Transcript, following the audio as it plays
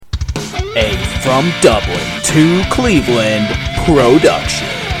A From Dublin to Cleveland production.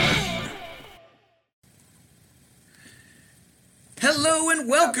 Hello and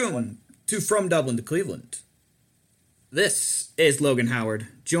welcome to From Dublin to Cleveland. This is Logan Howard,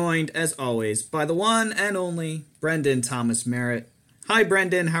 joined as always by the one and only Brendan Thomas Merritt. Hi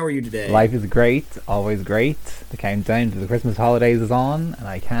Brendan, how are you today? Life is great, always great. The countdown to the Christmas holidays is on, and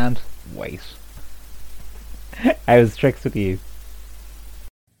I can't wait. I was tricks with you.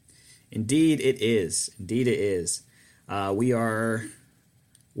 Indeed it is. Indeed it is. We are,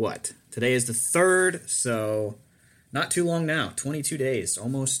 Today is the 3rd, so not too long now. 22 days,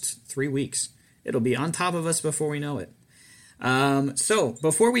 almost 3 weeks. It'll be on top of us before we know it. So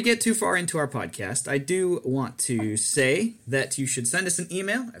before we get too far into our podcast, I do want to say that you should send us an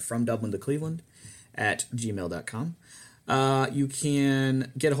email at fromdublinTocleveland@gmail.com. You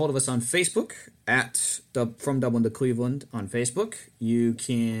can get a hold of us on Facebook at From Dublin to Cleveland on Facebook. You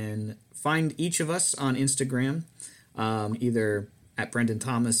can find each of us on Instagram, either at Brendan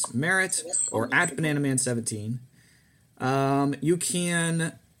Thomas Merritt or at BananaMan17. You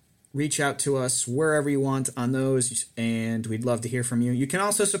can reach out to us wherever you want on those, and we'd love to hear from you. You can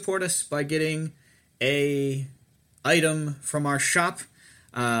also support us by getting a item from our shop.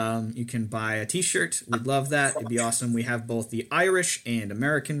 You can buy a t-shirt. We'd love that. It'd be awesome. We have both the Irish and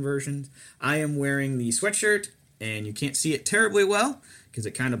American versions. I am wearing the sweatshirt, and you can't see it terribly well because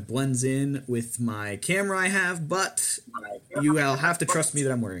it kind of blends in with my camera I have, but you will have to trust me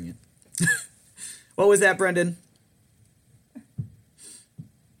that I'm wearing it. What was that, Brendan?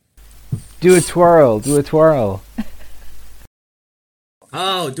 Do a twirl, do a twirl.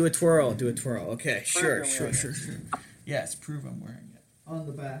 Oh, do a twirl. Okay, sure. Yes, prove I'm wearing it. On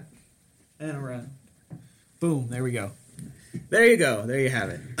the back and around. Boom, there we go. There you go. There you have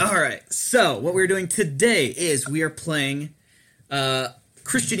it. All right, so what we're doing today is we are playing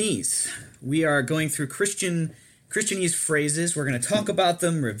Christianese. We are going through Christianese phrases. We're going to talk about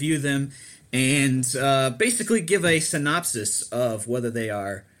them, review them, and basically give a synopsis of whether they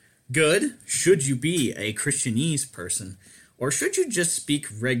are good. Should you be a Christianese person? Or should you just speak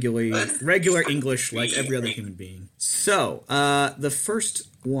regular English like every other human being? So, the first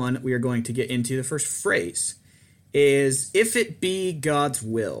one we are going to get into, the first phrase, is "if it be God's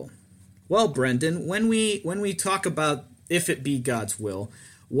will." Well, Brendan, when we talk about "if it be God's will,"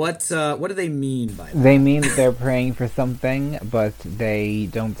 what do they mean by that? They mean that they're praying for something, but they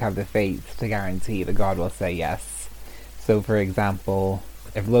don't have the faith to guarantee that God will say yes. So, for example,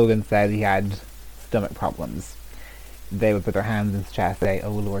 if Logan said he had stomach problems, they would put their hands in his chest and say,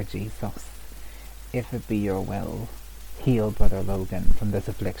 "Oh Lord Jesus, if it be your will, heal Brother Logan from this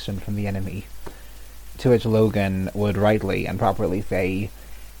affliction from the enemy." To which Logan would rightly and properly say,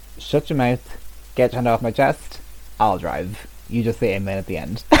 "Shut your mouth, get your hand off my chest, I'll drive. You just say amen at the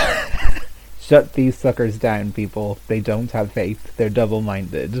end." Shut these suckers down, people. They don't have faith. They're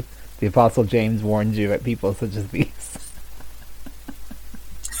double-minded. The Apostle James warned you about people such as these.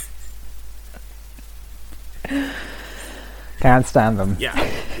 Can't stand them. Yeah.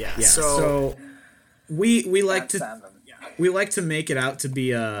 So we like to make it out to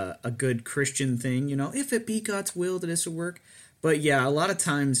be a good Christian thing, if it be God's will that this will work. But yeah, a lot of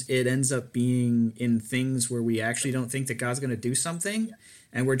times it ends up being in things where we actually don't think that God's going to do something,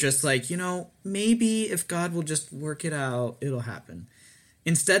 and we're just like, maybe if God will just work it out, it'll happen.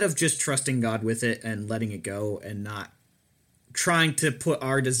 Instead of just trusting God with it and letting it go and not trying to put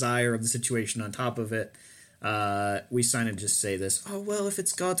our desire of the situation on top of it. We sign and just say this, "Oh, well, if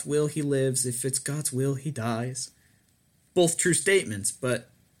it's God's will, he lives. If it's God's will, he dies." Both true statements,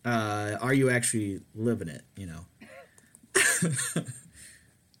 but are you actually living it,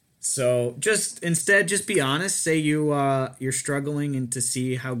 So instead be honest. Say you're struggling and to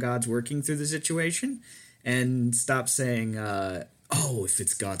see how God's working through the situation, and stop saying, "Oh, if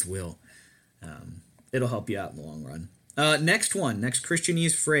it's God's will." It'll help you out in the long run. Next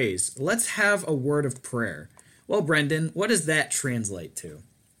Christianese phrase. Let's have a word of prayer. Well, Brendan, what does that translate to?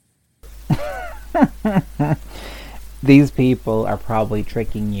 These people are probably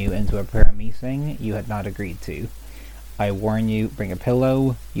tricking you into a prayer meeting you had not agreed to. I warn you, bring a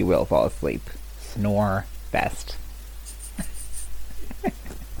pillow, you will fall asleep. Snore best.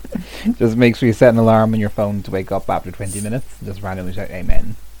 Just make sure you set an alarm on your phone to wake up after 20 minutes. Just randomly shout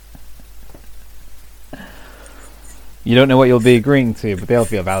amen. You don't know what you'll be agreeing to, but they'll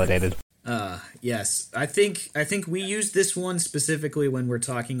feel validated. Yes. I think we use this one specifically when we're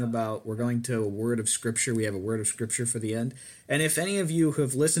talking about, we're going to a word of scripture. We have a word of scripture for the end. And if any of you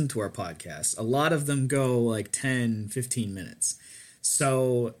have listened to our podcast, a lot of them go like 10, 15 minutes.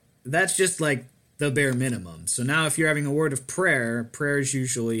 So that's just like the bare minimum. So now if you're having a word of prayer, prayer is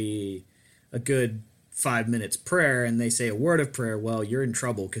usually a good 5 minutes prayer and they say a word of prayer, well, you're in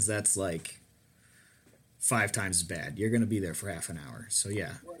trouble because that's like 5 times as bad. You're going to be there for half an hour. So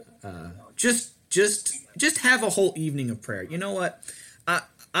yeah, just have a whole evening of prayer. You know what?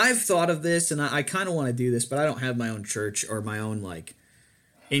 I've thought of this, and I kind of want to do this, but I don't have my own church or my own, like,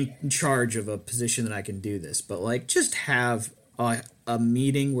 in charge of a position that I can do this. But, like, just have a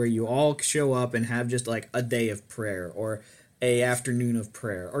meeting where you all show up and have just, like, a day of prayer or a afternoon of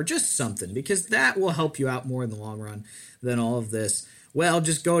prayer or just something, because that will help you out more in the long run than all of this. Well,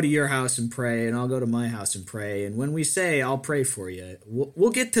 just go to your house and pray, and I'll go to my house and pray. And when we say, I'll pray for you,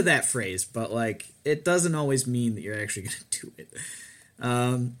 we'll get to that phrase, but, like, it doesn't always mean that you're actually going to do it.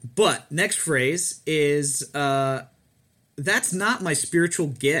 But next phrase is, that's not my spiritual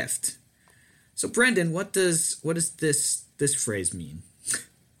gift. So Brendan, what does this phrase mean?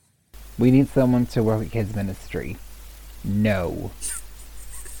 We need someone to work with kids ministry. No.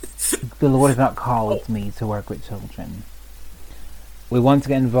 The Lord has not called me to work with children. We want to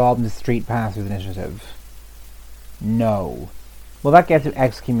get involved in the Street Pastors Initiative. No. Well, that gets you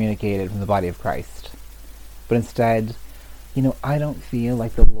excommunicated from the body of Christ. But instead, I don't feel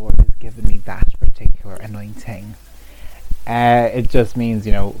like the Lord has given me that particular anointing. It just means,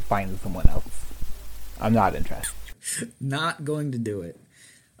 find someone else. I'm not interested. Not going to do it.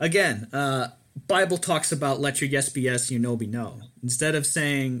 Again, Bible talks about let your yes be yes, your no be no. Instead of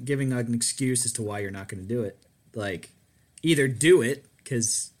giving an excuse as to why you're not going to do it, like, either do it,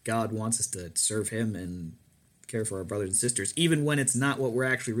 because God wants us to serve him and care for our brothers and sisters, even when it's not what we're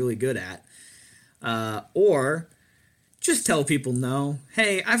actually really good at, or just tell people no,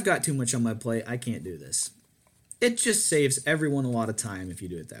 hey, I've got too much on my plate, I can't do this. It just saves everyone a lot of time if you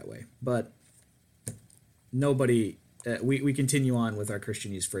do it that way. But nobody, we continue on with our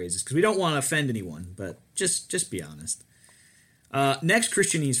Christianese phrases because we don't want to offend anyone, but just be honest. Next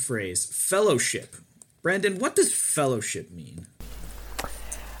Christianese phrase, fellowship. Brandon, what does fellowship mean?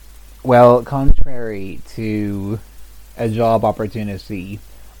 Well, contrary to a job opportunity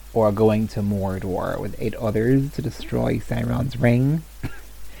or going to Mordor with 8 others to destroy Sauron's ring,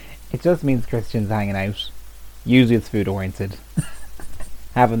 it just means Christians hanging out. Usually it's food-oriented.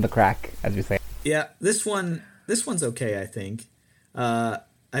 Having the crack, as we say. Yeah, this one's okay, I think. I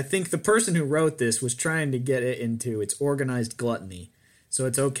think the person who wrote this was trying to get it into its organized gluttony, so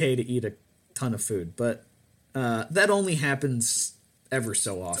it's okay to eat a ton of food, but that only happens ever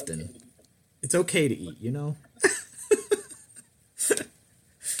so often. It's okay to eat,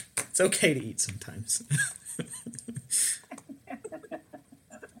 It's okay to eat sometimes.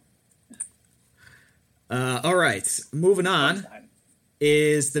 All right, moving on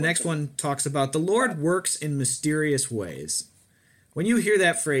is the next one talks about the Lord works in mysterious ways. When you hear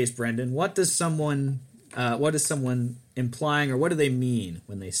that phrase, Brendan, what is someone implying, or what do they mean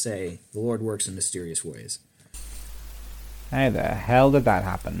when they say the Lord works in mysterious ways? How the hell did that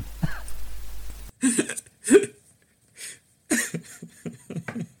happen?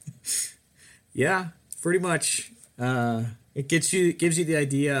 Yeah, pretty much. It gives you the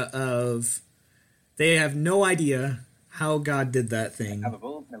idea of they have no idea how God did that thing. Have a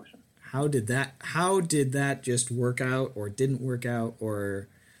bold notion. How did that just work out or didn't work out, or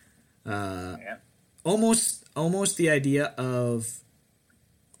almost the idea of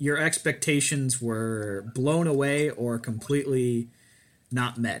your expectations were blown away or completely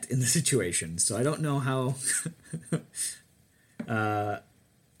not met in the situation. So I don't know how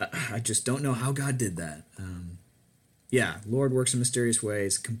I just don't know how God did that. Yeah, Lord works in mysterious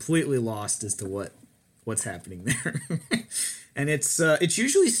ways, completely lost as to what's happening there. And it's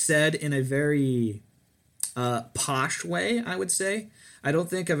usually said in a very posh way, I would say. I don't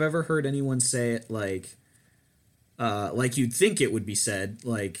think I've ever heard anyone say it like you'd think it would be said,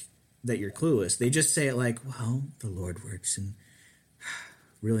 like that you're clueless. They just say it like, well, the Lord works in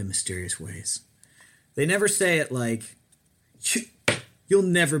really mysterious ways. They never say it like, you'll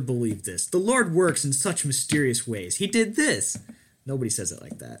never believe this. The Lord works in such mysterious ways. He did this. Nobody says it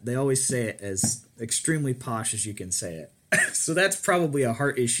like that. They always say it as extremely posh as you can say it. So that's probably a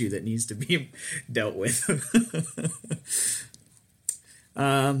heart issue that needs to be dealt with.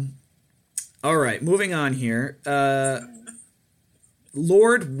 All right, moving on here.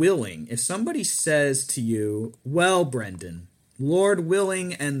 Lord willing. If somebody says to you, well, Brendan, Lord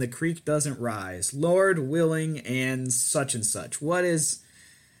willing and the creek doesn't rise. Lord willing and such. What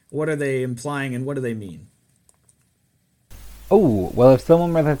are they implying and what do they mean? Oh, well, if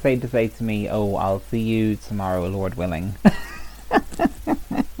someone were to say to me, oh, I'll see you tomorrow, Lord willing,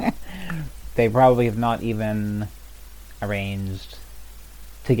 they probably have not even arranged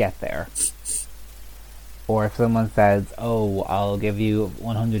to get there. Or if someone says, "Oh, I'll give you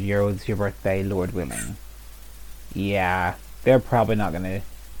 100 euros for your birthday, Lord willing." Yeah, they're probably not going to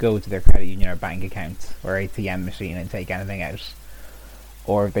go to their credit union or bank account or ATM machine and take anything out.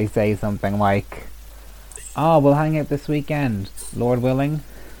 Or if they say something like, "Oh, we'll hang out this weekend, Lord willing."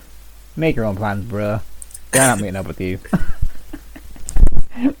 Make your own plans, bruh. They're not meeting up with you.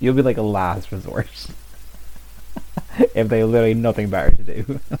 You'll be like a last resort. If they have literally nothing better to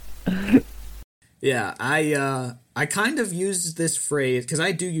do. Yeah, I kind of used this phrase, because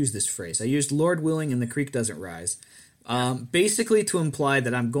I do use this phrase. I used Lord willing and the creek doesn't rise. Basically to imply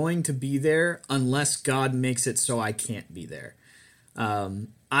that I'm going to be there unless God makes it so I can't be there.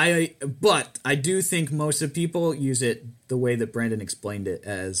 But I do think most of people use it the way that Brandon explained it,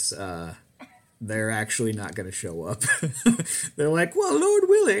 as they're actually not going to show up. They're like, well, Lord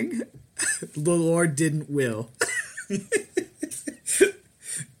willing, the Lord didn't will.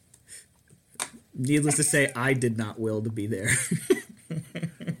 Needless to say, I did not will to be there.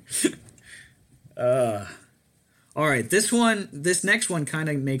 All right, this next one kind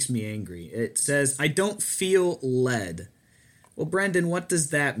of makes me angry. It says, I don't feel led. Well, Brendan, what does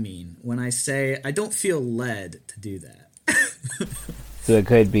that mean when I say I don't feel led to do that? So it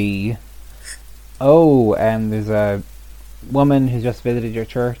could be, there's a woman who's just visited your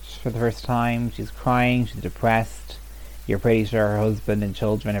church for the first time. She's crying, she's depressed. You're pretty sure her husband and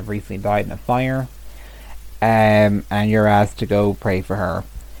children have recently died in a fire. And you're asked to go pray for her.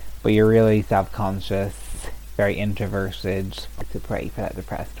 But you're really self-conscious, very introverted, to pray for that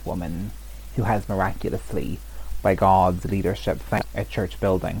depressed woman who has miraculously, by God's leadership, found a church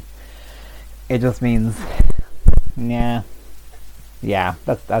building. It just means, yeah,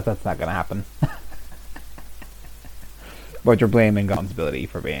 that's not going to happen. But you're blaming God's ability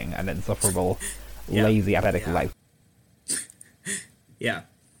for being an insufferable, lazy, apathetic life.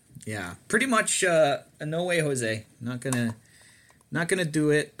 Yeah, pretty much. No way, Jose. Not gonna do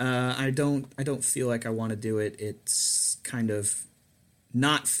it. I don't feel like I want to do it. It's kind of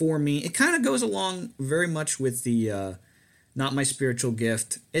not for me. It kind of goes along very much with the not my spiritual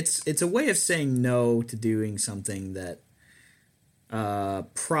gift. It's a way of saying no to doing something that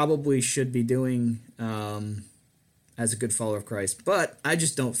probably should be doing as a good follower of Christ. But I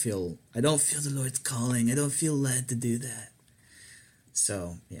just don't feel the Lord's calling. I don't feel led to do that.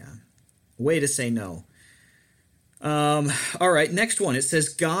 So, yeah. Way to say no. All right, next one. It says,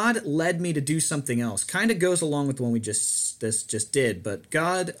 God led me to do something else. Kind of goes along with the one we just did, but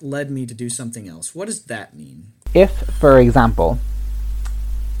God led me to do something else. What does that mean? If, for example,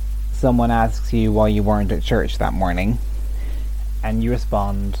 someone asks you why you weren't at church that morning, and you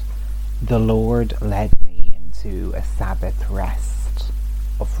respond, the Lord led me into a Sabbath rest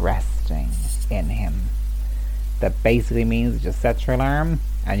of resting in Him. That basically means you just set your alarm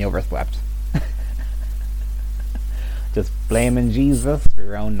and you overslept. Just blaming Jesus for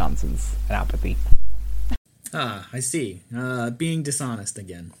your own nonsense and apathy. I see. Being dishonest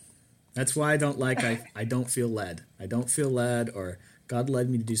again. That's why I don't like I don't feel led. I don't feel led, or God led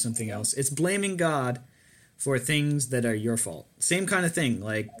me to do something else. It's blaming God for things that are your fault. Same kind of thing.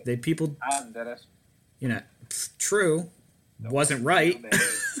 Like, people... I did it. You know, true. Nope. Wasn't right.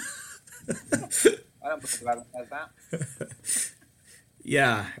 I don't believe God says that.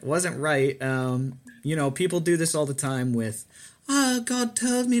 Yeah, it wasn't right. People do this all the time with, God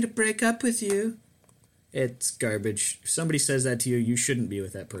told me to break up with you. It's garbage. If somebody says that to you, you shouldn't be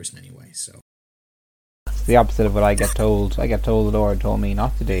with that person anyway, so. It's the opposite of what I get told. I get told the Lord told me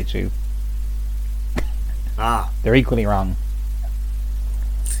not to date you. They're equally wrong.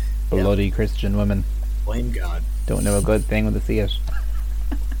 Bloody Christian women. Blame God. Don't know a good thing when they see it.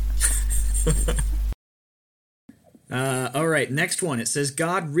 All right, next one. It says,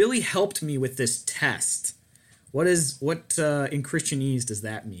 God really helped me with this test. What in Christianese does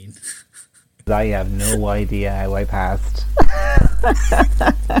that mean? I have no idea how I passed.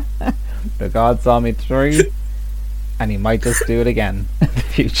 But God saw me through, and He might just do it again in the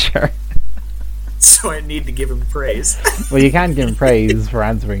future. So I need to give Him praise. Well, you can't give Him praise for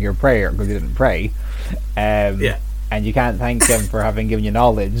answering your prayer because you didn't pray. And you can't thank Him for having given you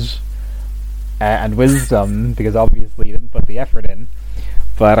knowledge and wisdom, because obviously you didn't put the effort in.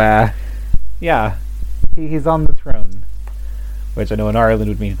 But He's on the throne, which I know in Ireland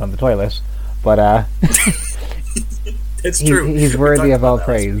would mean He's on the toilet. But it's true. He's worthy of all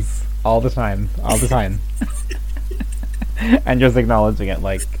praise all the time. And just acknowledging it,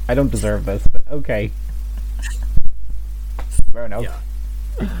 like, I don't deserve this, but okay. Fair enough.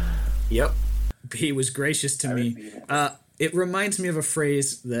 Yeah. Yep. He was gracious to me. It reminds me of a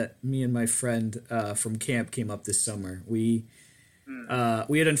phrase that me and my friend from camp came up this summer. We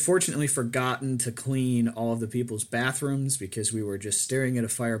We had unfortunately forgotten to clean all of the people's bathrooms because we were just staring at a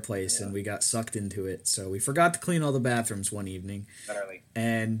fireplace and we got sucked into it. So we forgot to clean all the bathrooms one evening. Literally.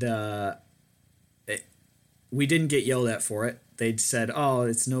 And we didn't get yelled at for it. They'd said, oh,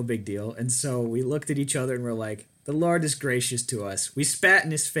 it's no big deal. And so we looked at each other and we're like, the Lord is gracious to us. We spat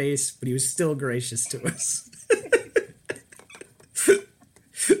in his face, but he was still gracious to us.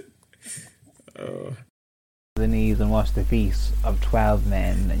 The knees and wash the feet of 12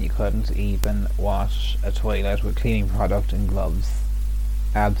 men, and you couldn't even wash a toilet with cleaning product and gloves.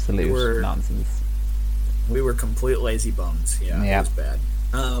 Absolute nonsense. We were complete lazy bums. Yeah, it was bad.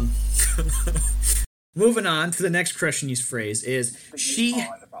 Moving on to the next Christianese phrase is she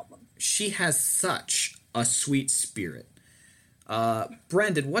has such a sweet spirit.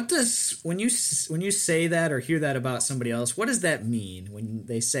 Brendan, what does when you say that or hear that about somebody else, what does that mean when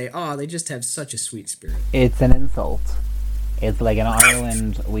they say, "Oh, they just have such a sweet spirit"? It's an insult. It's like in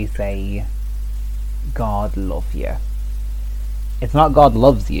Ireland we say, "God love you." It's not God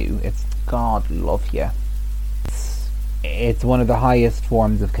loves you. It's God love you. It's one of the highest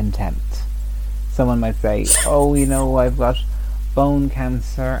forms of contempt. Someone might say, "Oh, you know, I've got bone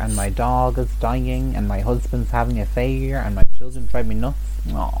cancer and my dog is dying and my husband's having an affair and my children drive me nuts."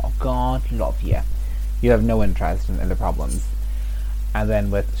 Oh, God love you. You have no interest in the problems. And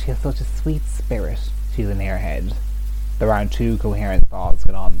then with, she has such a sweet spirit, she's in her head. There aren't two coherent thoughts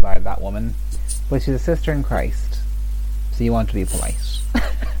going on inside that woman. But she's a sister in Christ, so you want to be polite.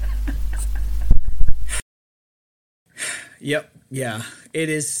 Yep. Yeah. It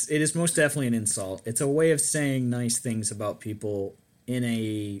is most definitely an insult. It's a way of saying nice things about people in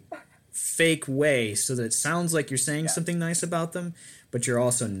a fake way so that it sounds like you're saying something nice about them, but you're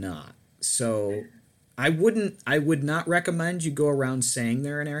also not. So I would not recommend you go around saying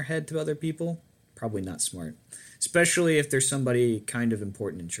they're an airhead to other people. Probably not smart. Especially if there's somebody kind of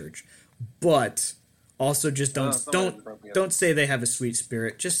important in church. But also just don't say they have a sweet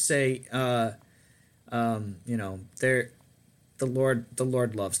spirit. Just say they're the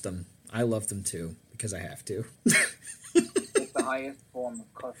Lord loves them. I love them too, because I have to. It's the highest form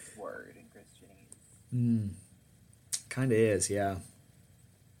of cuss word in Christianese. Kind of is, yeah.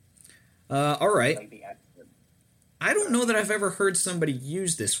 All right. Like I don't know that I've ever heard somebody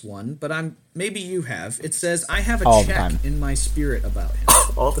use this one, but maybe you have. It says, I have a check in my spirit about him.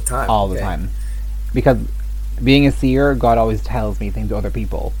 All the time. All the time. Because being a seer, God always tells me things to other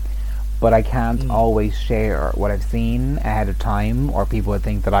people. But I can't always share what I've seen ahead of time, or people would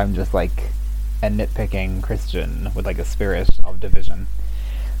think that I'm just like a nitpicking Christian with like a spirit of division.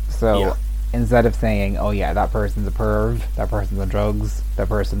 So instead of saying, oh yeah, that person's a perv, that person's on drugs, that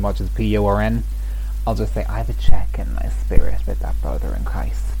person watches PORN, I'll just say, I have a check in my spirit with that brother in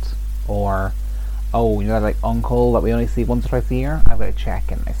Christ. Or, oh, you know that like uncle that we only see once or twice a year? I've got a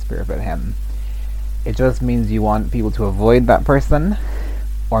check in my spirit with him. It just means you want people to avoid that person.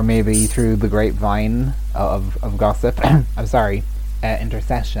 Or maybe through the grapevine of gossip,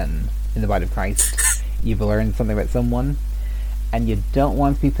 intercession in the body of Christ, you've learned something about someone, and you don't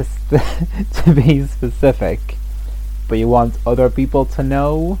want to be specific, but you want other people to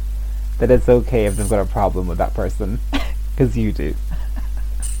know that it's okay if they've got a problem with that person, because you do.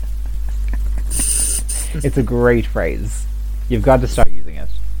 It's a great phrase. You've got to start using it.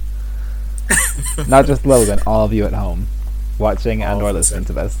 Not just Logan, all of you at home. Watching and or listening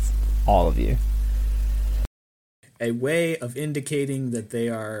to this, all of you. A way of indicating that they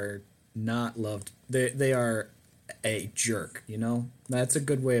are not loved. They are a jerk, you know? That's a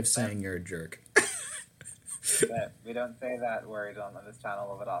good way of saying you're a jerk. We don't say that word on this channel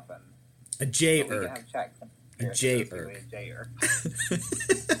all that often. A J-erk. A J-erk.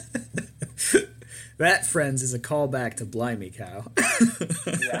 That, friends, is a callback to Blimey Cow.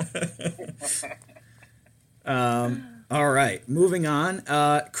 All right, moving on.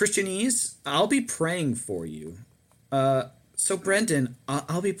 Christianese, I'll be praying for you. So, Brendan,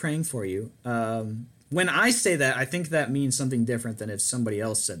 I'll be praying for you. When I say that, I think that means something different than if somebody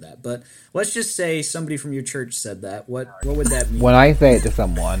else said that. But let's just say somebody from your church said that. What would that mean? When I say it to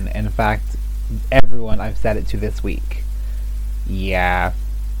someone, in fact, everyone I've said it to this week, yeah,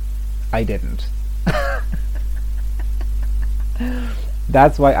 I didn't.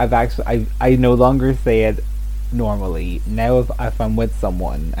 That's why I no longer say it normally. Now if I'm with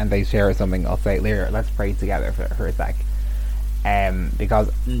someone and they share something, I'll say, Lyra, let's pray together for a sec. Because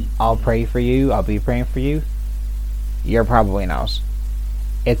I'll pray for you, I'll be praying for you. You're probably not.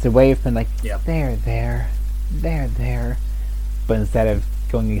 It's a way of being like, they're there. But instead of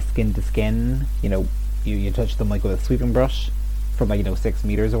going skin to skin, you touch them like with a sweeping brush from 6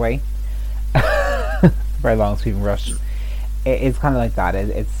 meters away. Very long sweeping brush. it's kind of like that.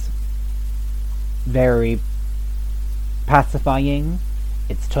 It's very pacifying.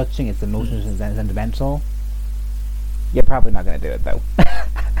 It's touching. It's emotional and sentimental. You're probably not going to do it though.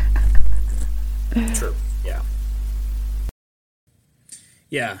 True. Yeah.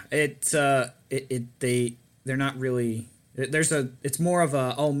 Yeah. They're not really. It's more of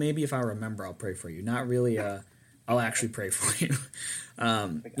a, oh, maybe if I remember, I'll pray for you. Not really I'll actually pray for you.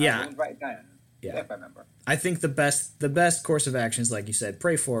 Yeah. Write it down. Yeah. If I remember. I think the best course of action is, like you said,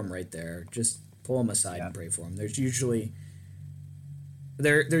 pray for them right there. Just pull them aside and pray for them. There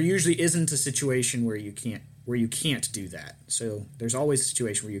usually isn't a situation where you can't do that. So there's always a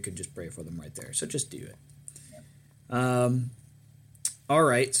situation where you can just pray for them right there. So just do it. Yeah. All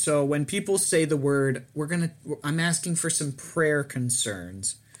right. So when people say the word, I'm asking for some prayer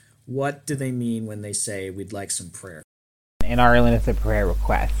concerns. What do they mean when they say we'd like some prayer? In Ireland, it's a prayer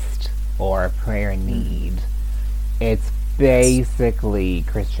request or a prayer need. It's basically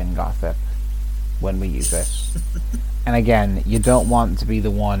Christian gossip when we use it. And again, you don't want to be the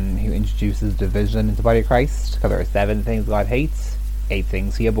one who introduces division into the body of Christ, because there are 7 things God hates, 8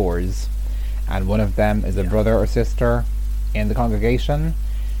 things he abhors. And one of them is a brother or sister in the congregation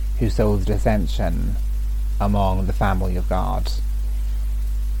who sows dissension among the family of God.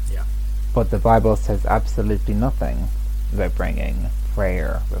 Yeah. But the Bible says absolutely nothing about bringing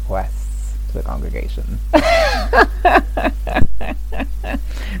prayer requests to the congregation.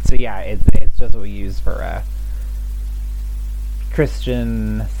 So yeah, it's just what we use for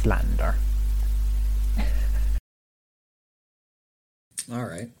Christian slander. All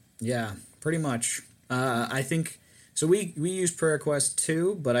right. Yeah, pretty much. I think so. We use prayer requests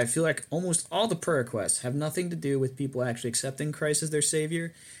too, but I feel like almost all the prayer requests have nothing to do with people actually accepting Christ as their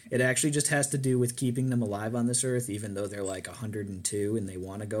Savior. It actually just has to do with keeping them alive on this earth, even though they're like 102 and they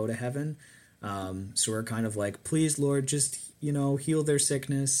want to go to heaven. So we're kind of like, please, Lord, just, heal their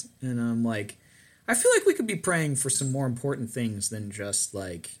sickness. And I'm like, I feel like we could be praying for some more important things than just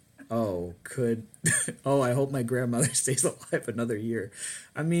like, I hope my grandmother stays alive another year.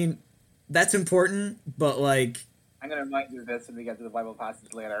 I mean, that's important, but like... I'm going to remind you of this when we get to the Bible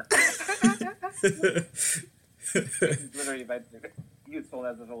passage later. It's literally about the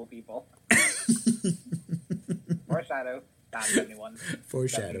usefulness of old people. Foreshadow. Not anyone.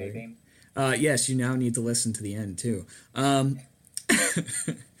 Foreshadowing. Yes, you now need to listen to the end too. I'm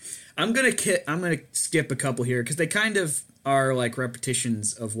gonna skip a couple here because they kind of are like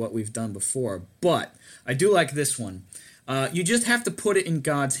repetitions of what we've done before. But I do like this one. You just have to put it in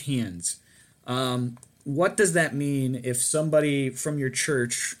God's hands. What does that mean if somebody from your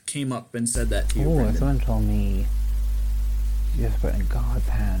church came up and said that to you? Oh, if someone told me you just put it in God's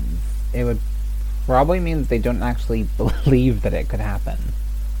hands, it would probably mean that they don't actually believe that it could happen.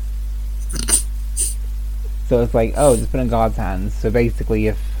 So it's like, just put it in God's hands. So basically,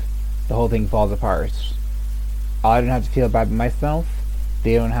 if the whole thing falls apart, I don't have to feel bad about myself.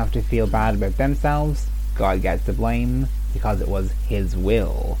 They don't have to feel bad about themselves. God gets the blame because it was His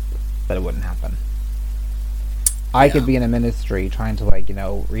will that it wouldn't happen. I could be in a ministry trying to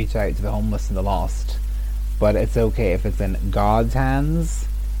reach out to the homeless and the lost, but it's okay if it's in God's hands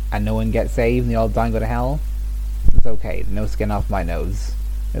and no one gets saved and they all die and go to hell. It's okay. No skin off my nose.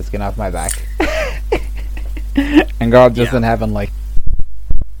 No skin off my back. And God just in heaven,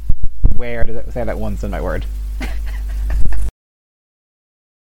 where did it say that once in my word?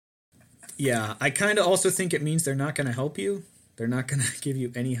 Yeah, I kind of also think it means they're not going to help you. They're not going to give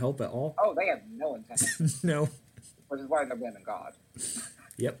you any help at all. Oh, they have no intention. No. Which is why they're blaming God.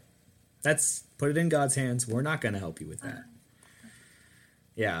 Yep. Put it in God's hands. We're not going to help you with that.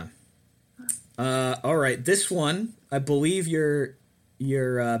 Yeah. All right. This one, I believe your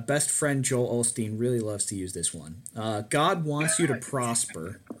best friend Joel Osteen really loves to use this one. God wants you to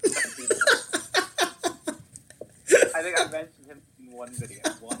prosper. I think I mentioned him in one video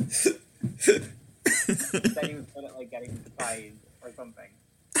once. That he was good at getting supplies or something.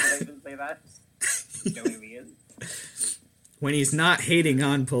 Did I even say that? You know who he is. When he's not hating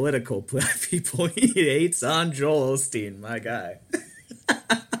on political people, he hates on Joel Osteen, my guy.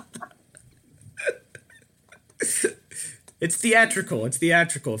 It's theatrical,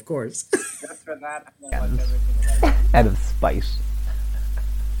 of course. Just for that, I'm gonna watch everything about it. Out of spite.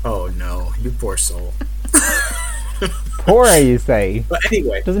 Oh no, you poor soul. Poor, you say? But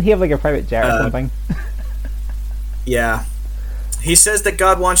anyway. Doesn't he have a private jet or something? Yeah. He says that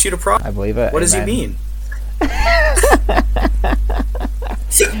God wants you to prosper. I believe it. What does he mean?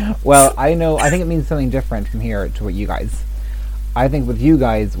 Well, I think it means something different from here to what you guys. I think with you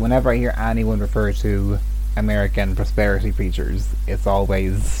guys, whenever I hear anyone refer to American prosperity preachers, it's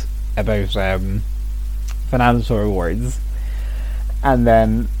always about financial rewards. And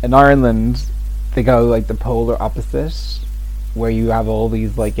then in Ireland, they go like the polar opposite, where you have all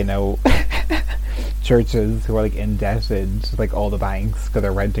these like, you know, churches who are like indebted to like all the banks because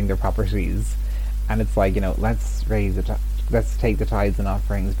they're renting their properties, and it's like, you know, let's take the tithes and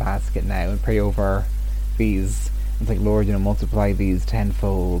offerings basket now and pray over these. It's like, Lord, you know, multiply these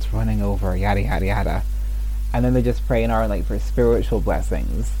tenfold, running over, yada yada yada. And then they just pray in Ireland like for spiritual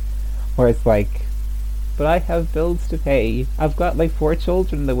blessings, where it's like, but I have bills to pay. I've got like 4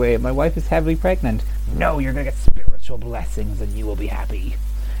 children in the way. My wife is heavily pregnant. No, you're gonna get spiritual blessings and you will be happy.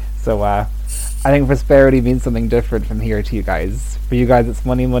 So I think prosperity means something different from here to you guys. For you guys, it's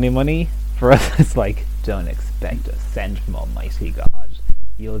money, money, money. For us, it's like, don't expect a cent from Almighty God.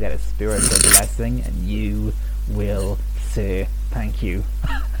 You'll get a spiritual blessing and you will say thank you.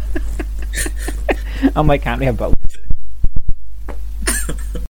 I'm like, can't we have both?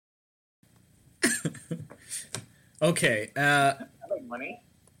 Okay. I like money.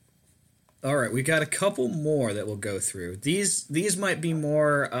 All right, we got a couple more that we'll go through. These might be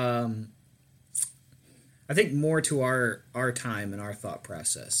more, I think, more to our time and our thought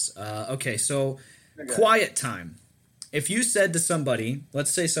process. Okay, so quiet time. If you said to somebody,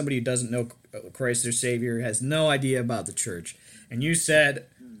 let's say somebody who doesn't know Christ their Savior, has no idea about the church, and you said,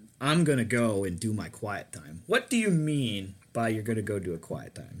 I'm going to go and do my quiet time. What do you mean by you're going to go do a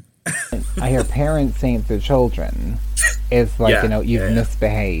quiet time? I hear parents saying to their children, it's like, you know, you've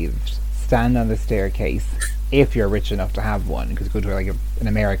misbehaved. Stand on the staircase if you're rich enough to have one, because you go to like an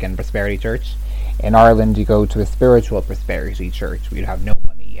American prosperity church. In Ireland, you go to a spiritual prosperity church where you have no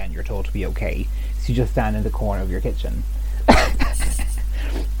money and you're told to be okay. So you just stand in the corner of your kitchen.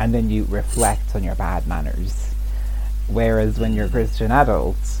 And then you reflect on your bad manners. Whereas when you're a Christian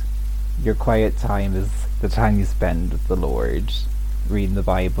adult, your quiet time is the time you spend with the Lord, reading the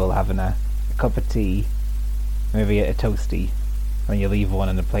Bible, having a cup of tea, maybe a toasty, and you leave one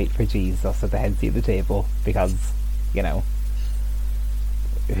on the plate for Jesus at the head seat of the table, because, you know,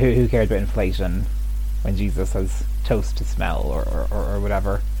 who cares about inflation when Jesus has toast to smell, or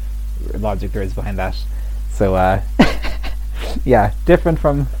whatever logic there is behind that. So yeah, different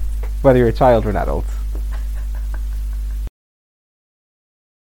from whether you're a child or an adult.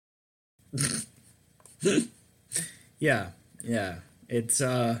 Yeah. It's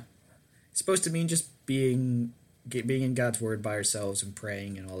supposed to mean just being in God's Word by ourselves and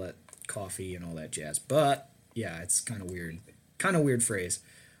praying and all that coffee and all that jazz. But yeah, it's kind of weird phrase.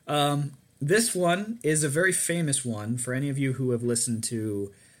 This one is a very famous one for any of you who have listened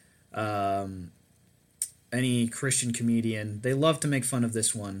to any Christian comedian. They love to make fun of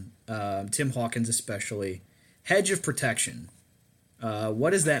this one. Tim Hawkins especially. Hedge of protection.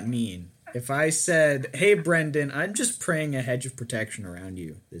 What does that mean? If I said, "Hey Brendan, I'm just praying a hedge of protection around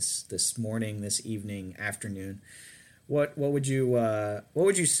you this morning, this evening, afternoon," what would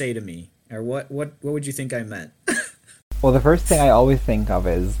you say to me, or what would you think I meant? Well, the first thing I always think of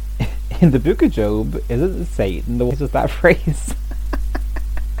is in the Book of Job. Isn't Satan the one who uses that phrase?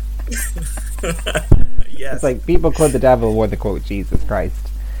 Yes. It's like people quote the devil more than quote Jesus Christ.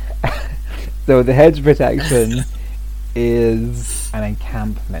 So the hedge of protection is an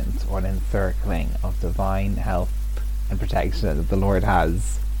encampment or an encircling of divine help and protection that the Lord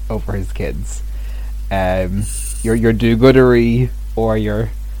has over his kids. Your do-goodery or your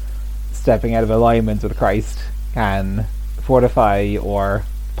stepping out of alignment with Christ can fortify or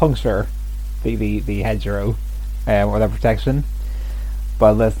puncture the hedgerow or that protection.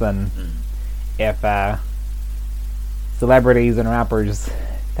 But listen, if celebrities and rappers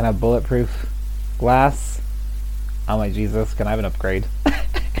can have bulletproof glass, I'm like, Jesus, can I have an upgrade?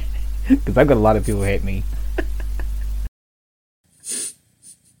 Because I've got a lot of people who hate me.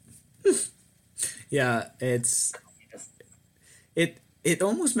 Yeah, it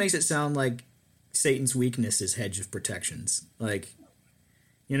almost makes it sound like Satan's weakness is hedge of protections. Like,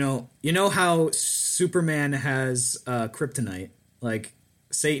 you know how Superman has kryptonite. Like,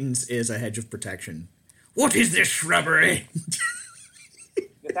 Satan's is a hedge of protection. What is this shrubbery?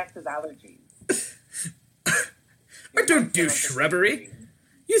 Protects his allergies. I don't do shrubbery.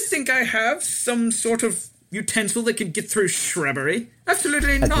 You think I have some sort of utensil that can get through shrubbery?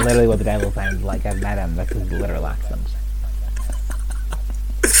 Absolutely That's not. That's literally what the devil sounds like. I've met him. That's his literal accent.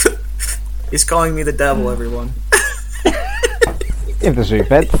 He's calling me the devil, everyone. If the shoe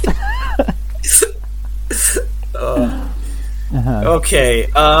fits. Okay,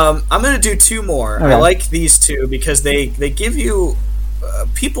 I'm going to do 2 more. Okay. I like these 2 because they give you...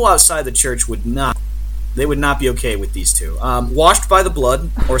 people outside the church would not be okay with these 2. Washed by the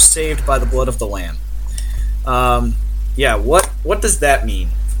blood or saved by the blood of the Lamb. Yeah, what does that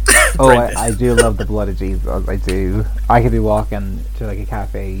mean? Oh, Brendan. I do love the blood of Jesus. I do. I could be walking to like a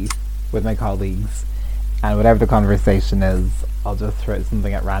cafe with my colleagues, and whatever the conversation is, I'll just throw out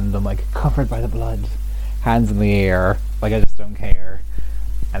something at random, like covered by the blood, hands in the air, like I just don't care.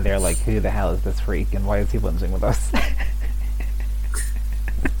 And they're like, "Who the hell is this freak? And why is he lunging with us?"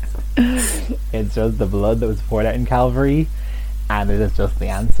 It's just the blood that was poured out in Calvary, and it is just the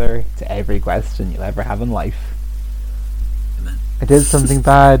answer to every question you'll ever have in life. Amen. I did something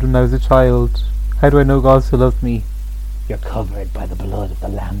bad when I was a child. How do I know God still loves me? You're covered by the blood of the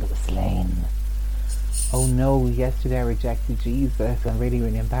Lamb that was slain. Oh no, yesterday I rejected Jesus. I'm really,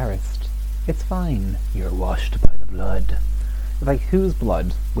 really embarrassed. It's fine. You're washed by the blood. Like, whose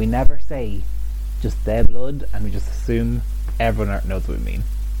blood? We never say just their blood, and we just assume everyone knows what we mean.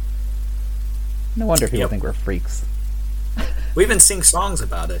 No wonder people think we're freaks. We even sing songs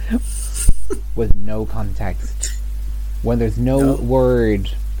about it. With no context. When there's no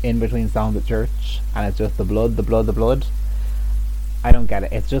word in between songs at church, and it's just the blood, the blood, the blood, I don't get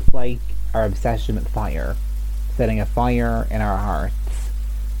it. It's just like our obsession with fire. Setting a fire in our hearts.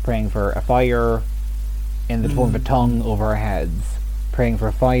 Praying for a fire in the form of a tongue over our heads. Praying for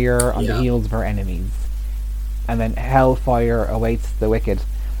fire on the heels of our enemies. And then hellfire awaits the wicked.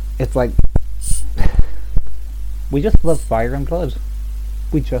 It's like... we just love fire and blood.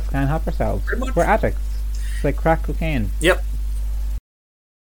 We just can't help ourselves. We're addicts. It's like crack cocaine. Yep.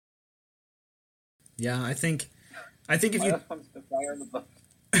 Yeah, I think if you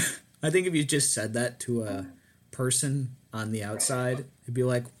I think if you just said that to a person on the outside, it'd be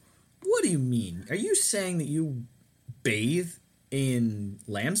like, "What do you mean? Are you saying that you bathe in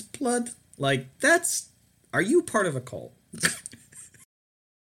lamb's blood? Like, are you part of a cult?"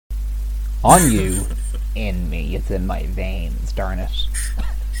 On you, in me, it's in my veins, darn it.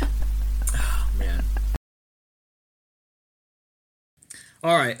 Oh, man.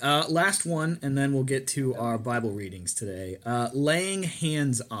 All right, last one, and then we'll get to our Bible readings today. Laying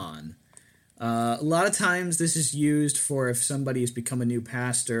hands on. A lot of times this is used for if somebody has become a new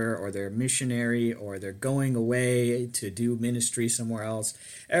pastor, or they're a missionary, or they're going away to do ministry somewhere else.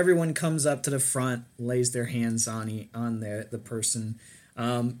 Everyone comes up to the front, lays their hands on the person.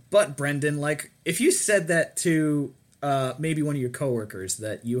 But Brendan, like, if you said that to maybe one of your coworkers,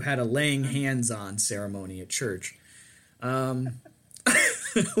 that you had a laying hands on ceremony at church, what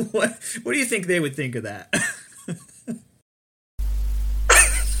do you think they would think of that?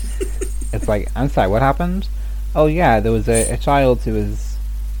 It's like, I'm sorry, what happened? Oh yeah, there was a child who was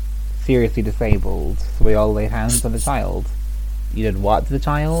seriously disabled, so we all laid hands on the child. You did what to the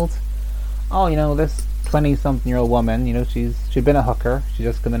child? Oh, this 20-something-year-old woman, she'd been a hooker, she'd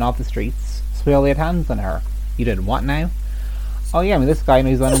just come in off the streets, so we all laid hands on her. You did what now? Oh yeah, this guy,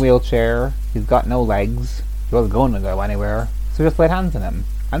 he's on a wheelchair, he's got no legs, he wasn't going to go anywhere, so we just laid hands on him.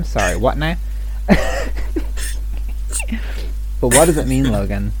 I'm sorry, what now? But what does it mean,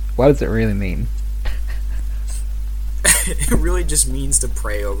 Logan? What does it really mean? It really just means to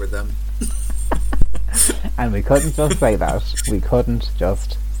pray over them. And we couldn't just say that. We couldn't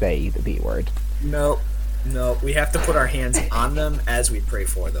just say the B word. No, we have to put our hands on them as we pray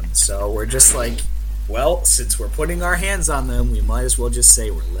for them. So we're just like, well, since we're putting our hands on them, we might as well just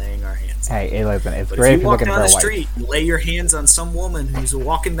say we're laying our hands on them. Hey, listen, it's But great if you walk looking down for a the wife. street and lay your hands on some woman who's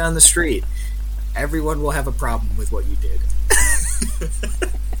walking down the street, everyone will have a problem with what you did.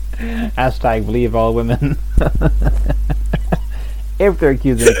 Hashtag believe all women. If they're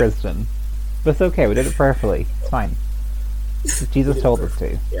accusing a Christian. But it's okay, we did it prayerfully. It's fine. Jesus told us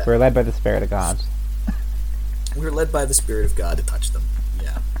to. Yeah. We're led by the Spirit of God. We're led by the Spirit of God to touch them.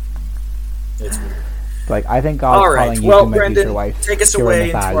 Yeah. It's weird. Like, I think God's All right. calling you Well, to my future Brendan, wife. take us give her a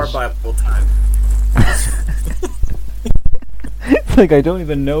away into our massage. Bible time. It's like, I don't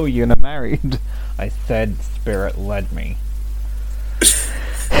even know you and I'm married. I said Spirit led me.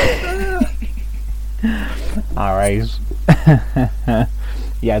 Alright.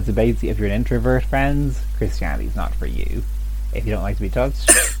 Yeah, so basically, if you're an introvert, friends, Christianity's not for you. If you don't like to be touched.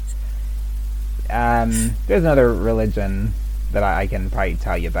 There's another religion that I can probably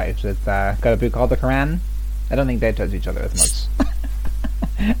tell you about. It's got a book called the Quran. I don't think they touch each other as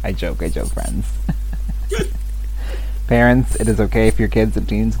much. I joke, friends. Parents, it is okay if your kids and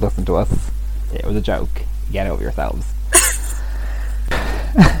teens listen to us. It was a joke. Get over yourselves.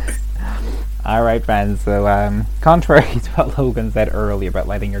 Alright, friends, so contrary to what Logan said earlier about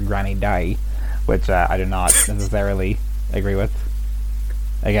letting your granny die, which I do not necessarily agree with,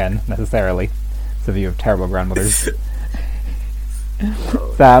 again, necessarily, some of you have terrible grandmothers.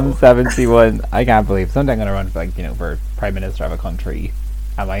 Sam 71, I can't believe, someday I'm going to run for, for Prime Minister of a country,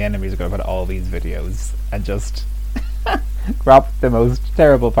 and my enemies are going to put all these videos, and just Crop the most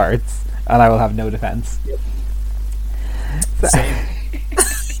terrible parts, and I will have no defense. Yep. So, Same.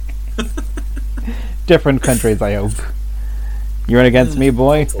 different countries, I hope. You run against me,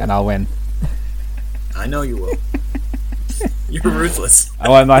 boy, and I'll win. I know you will. You're ruthless. I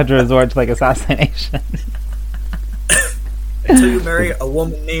want not to resort to like assassination. Until you marry a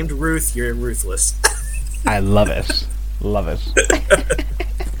woman named Ruth, you're ruthless. I love it. Love it.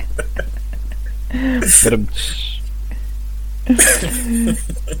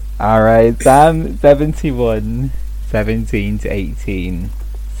 Alright, Psalm 71, 17 to 18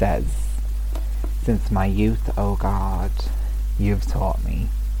 says, "Since my youth, O God, you've taught me,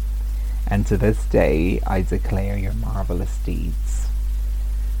 and to this day I declare your marvelous deeds.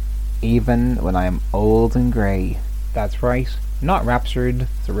 Even when I am old and grey," that's right, not raptured,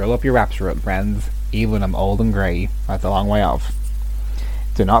 so roll up your rapture up, friends. "Even when I'm old and grey," that's a long way off.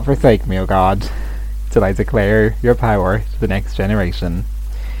 "Do not forsake me, O God, till I declare your power to the next generation,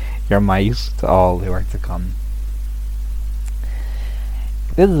 your might to all who are to come."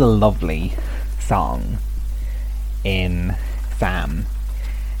 This is a lovely song in Psalm,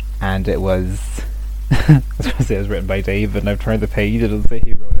 and it was I was going to say it was written by David, and I've turned the page, it'll say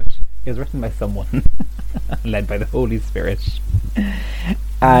he wrote it. It was written by someone led by the Holy Spirit.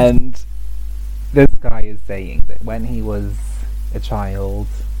 And this guy is saying that when he was a child,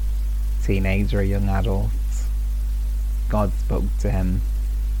 teenager, young adult, God spoke to him,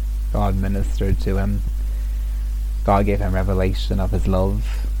 God ministered to him, God gave him revelation of his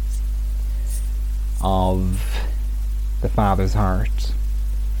love, of the Father's heart.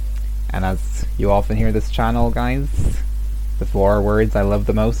 And as you often hear this channel, guys, the 4 words I love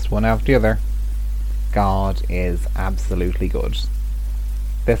the most, one after the other: God is absolutely good.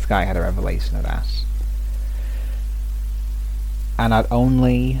 This guy had a revelation of that. And not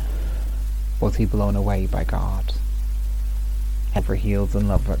only was he blown away by God, ever healed in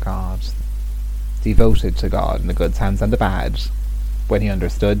love with God, devoted to God in the good times and the bad, when he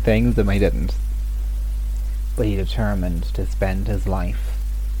understood things and when he didn't, but he determined to spend his life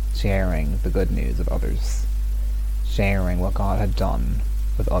sharing the good news with others, sharing what God had done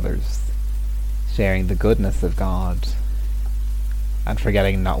with others, sharing the goodness of God, and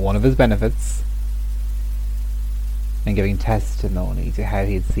forgetting not one of his benefits, and giving testimony to how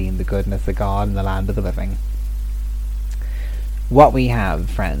he had seen the goodness of God in the land of the living. What we have,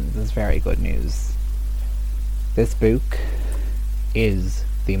 friends, is very good news. This book is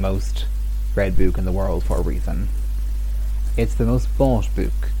the most read book in the world for a reason. It's the most bought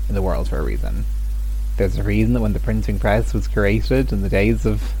book in the world for a reason. There's a reason that when the printing press was created in the days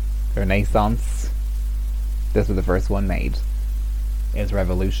of the Renaissance, this was the first one made. It's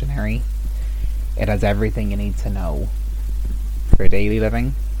revolutionary. It has everything you need to know for daily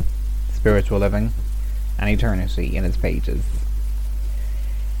living, spiritual living, and eternity in its pages.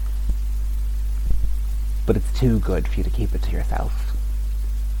 But it's too good for you to keep it to yourself.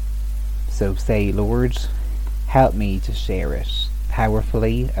 So say, "Lord, help me to share it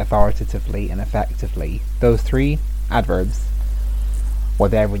powerfully, authoritatively, and effectively." Those 3 adverbs,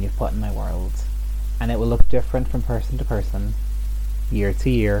 whatever you've put in my world. And it will look different from person to person, year to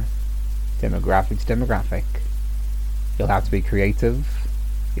year, demographic to demographic. You'll have to be creative,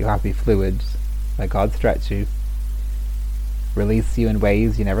 you'll have to be fluid, let God stretch you, release you in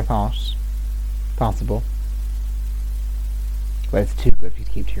ways you never thought possible. But it's too good for you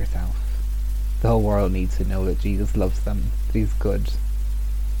to keep to yourself. The whole world needs to know that Jesus loves them, that he's good,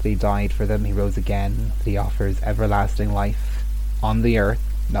 that he died for them, he rose again, that he offers everlasting life on the earth,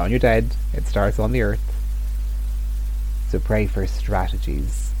 not when you're dead, it starts on the earth. So pray for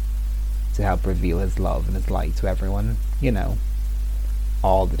strategies to help reveal his love and his light to everyone,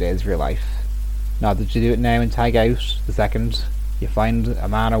 all the days of your life. Not that you do it now and tag out the second you find a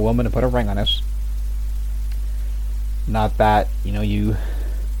man or woman and put a ring on it. Not that, you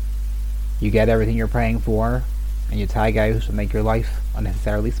get everything you're praying for and you tag out and make your life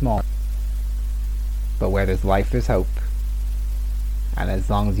unnecessarily small. But where there's life, there's hope. And as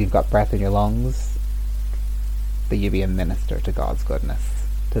long as you've got breath in your lungs, that you be a minister to God's goodness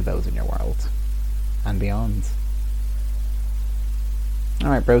to those in your world and beyond.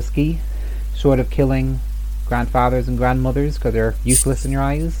 Alright, broski, short of killing grandfathers and grandmothers because they're useless in your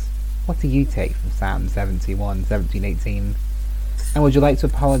eyes, what do you take from Psalm 71, 17, 18? And would you like to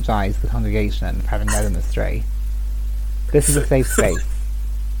apologise to the congregation for having led them astray? This is a safe space,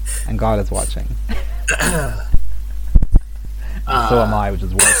 and God is watching. So am I, which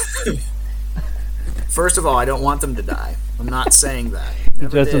is worse. First of all, I don't want them to die. I'm not saying that. He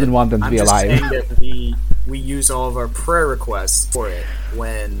just doesn't want them to be alive. I'm just saying that we use all of our prayer requests for it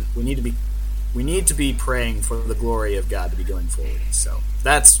when we need to be we need to be praying for the glory of God to be going forward. So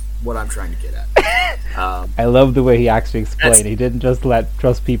that's what I'm trying to get at. I love the way he actually explained. He didn't just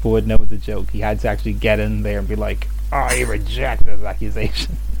trust people would know it's a joke. He had to actually get in there and be like, I reject this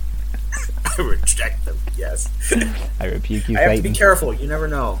accusation. I reject them, yes. I rebuke you, I have Satan. to be careful. You never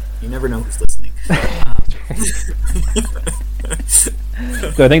know. You never know who's listening.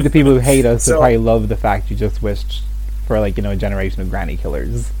 So I think the people who hate us would probably love the fact you just wished for, like, a generation of granny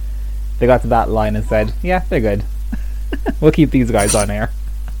killers. They got to that line and said, yeah, they're good. We'll keep these guys on air.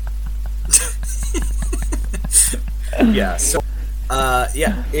 Yeah, so,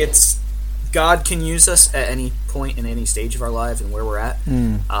 it's... God can use us at any point in any stage of our lives and where we're at.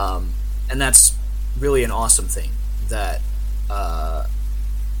 And that's really an awesome thing that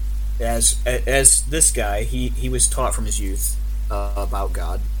as this guy, he was taught from his youth about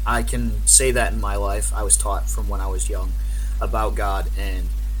God. I can say that in my life. I was taught from when I was young about God and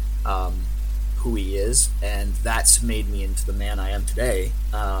who he is, and that's made me into the man I am today.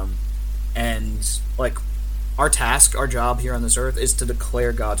 And like, our task, our job here on this earth is to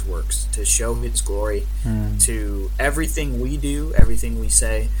declare God's works, to show his glory to everything we do, everything we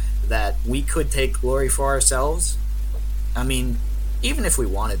say. That we could take glory for ourselves. I mean, even if we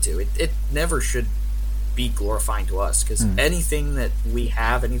wanted to, it never should be glorifying to us, because anything that we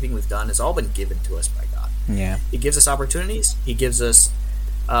have, anything we've done, has all been given to us by God. Yeah, he gives us opportunities. He gives us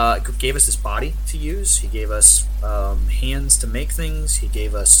gave us this body to use. He gave us hands to make things. He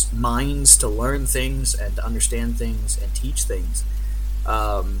gave us minds to learn things and to understand things and teach things.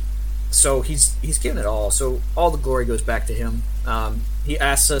 So he's given it all. So all the glory goes back to him. He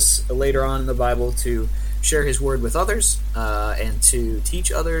asks us later on in the Bible to share his word with others, and to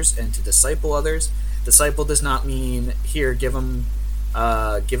teach others and to disciple others. Disciple does not mean here, give them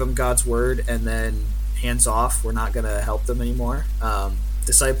God's word and then hands off. We're not going to help them anymore.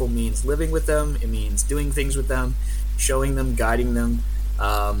 Disciple means living with them. It means doing things with them, showing them, guiding them,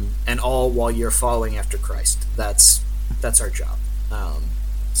 and all while you're following after Christ. That's our job.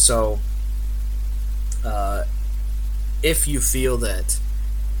 So if you feel that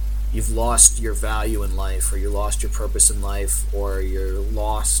you've lost your value in life, or you lost your purpose in life, or you're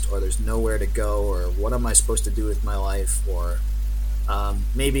lost, or there's nowhere to go, or what am I supposed to do with my life, or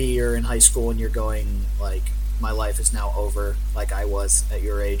maybe you're in high school and you're going like, my life is now over, like I was at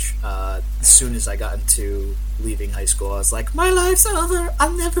your age. As soon as I got into leaving high school, I was like, my life's over,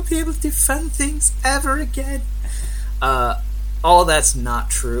 I'll never be able to do fun things ever again. All that's not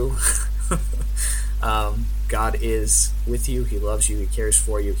true. God is with you. He loves you. He cares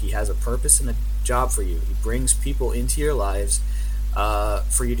for you. He has a purpose and a job for you. He brings people into your lives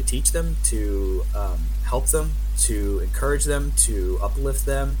for you to teach them, to help them, to encourage them, to uplift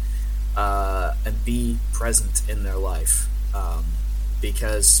them, and be present in their life.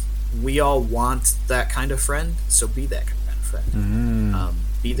 Because we all want that kind of friend, so be that kind of friend.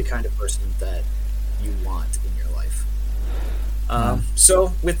 Be the kind of person that you want in your life.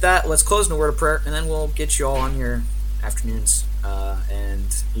 So with that, let's close in a word of prayer, and then we'll get you all on your afternoons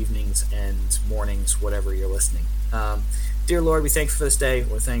and evenings and mornings, whatever you're listening. Dear Lord, we thank you for this day.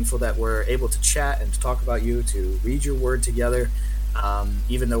 We're thankful that we're able to chat and to talk about you, to read your word together,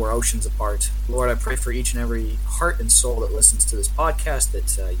 even though we're oceans apart. Lord, I pray for each and every heart and soul that listens to this podcast,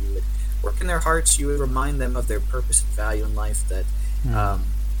 that you would work in their hearts, you would remind them of their purpose and value in life, that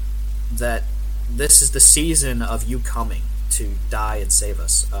that this is the season of you coming to die and save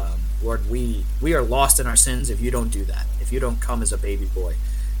us. Lord, we are lost in our sins if you don't do that, if you don't come as a baby boy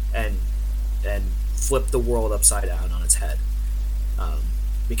and flip the world upside down on its head,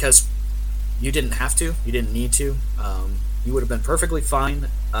 because you didn't have to, you didn't need to. You would have been perfectly fine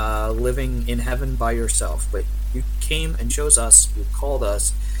living in heaven by yourself, but you came and chose us. You called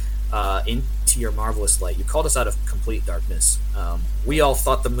us into your marvelous light. You called us out of complete darkness. We all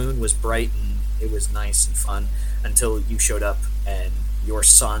thought the moon was bright and it was nice and fun until you showed up, and your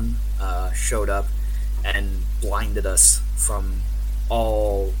son showed up and blinded us from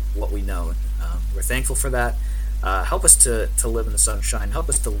all what we know. We're thankful for that. Help us to live in the sunshine. Help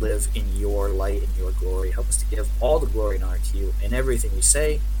us to live in your light and your glory. Help us to give all the glory and honor to you in everything we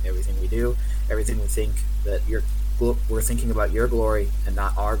say, everything we do, everything we think, that we're thinking about your glory and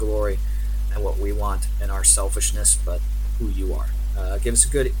not our glory and what we want and our selfishness, but who you are. Give us a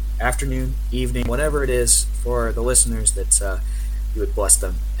good afternoon, evening, whatever it is for the listeners, that you would bless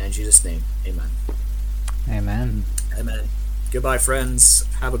them. In Jesus' name, amen. Amen. Amen. Goodbye, friends.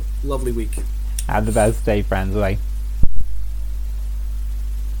 Have a lovely week. Have the best day, friends. Bye.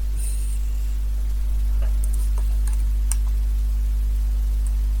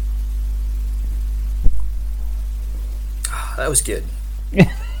 That was good.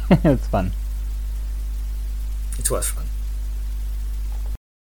 It's fun. It was fun.